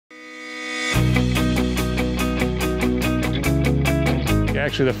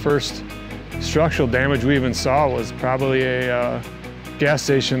Actually, the first structural damage we even saw was probably a gas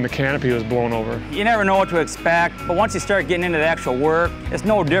station. The canopy was blown over. You never know what to expect, but once you start getting into the actual work, it's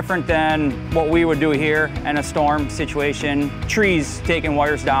no different than what we would do here in a storm situation. Trees taking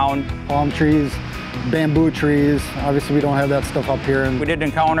wires down. Palm trees, bamboo trees. Obviously, we don't have that stuff up here. We did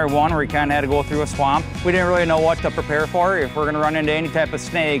encounter one where we kind of had to go through a swamp. We didn't really know what to prepare for, if we're going to run into any type of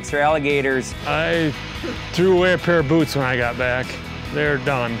snakes or alligators. I threw away a pair of boots when I got back. They're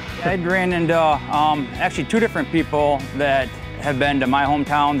done. I ran into actually two different people that have been to my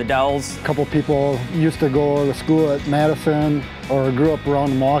hometown, the Dells. A couple people used to go to school at Madison or grew up around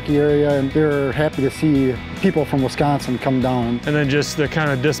the Milwaukee area, and they're happy to see people from Wisconsin come down. And then just the kind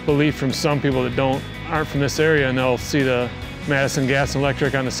of disbelief from some people that aren't from this area, and they'll see the Madison Gas and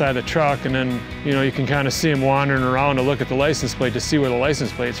Electric on the side of the truck, and then you can kind of see them wandering around to look at the license plate to see where the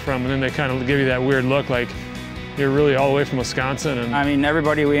license plate's from, and then they kind of give you that weird look like you're really all the way from Wisconsin. And I mean,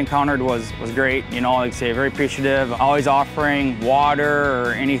 everybody we encountered was great, like I say, very appreciative, always offering water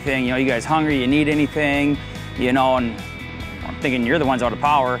or anything, you guys hungry, you need anything, and I'm thinking you're the ones out of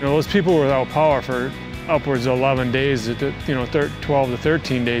power. Those people were without power for upwards of 11 days, 12 to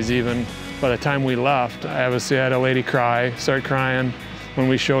 13 days even. By the time we left, I obviously had a lady start crying when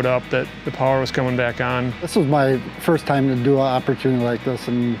we showed up that the power was coming back on. This was my first time to do an opportunity like this,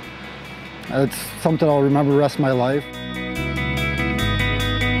 and it's something I'll remember the rest of my life.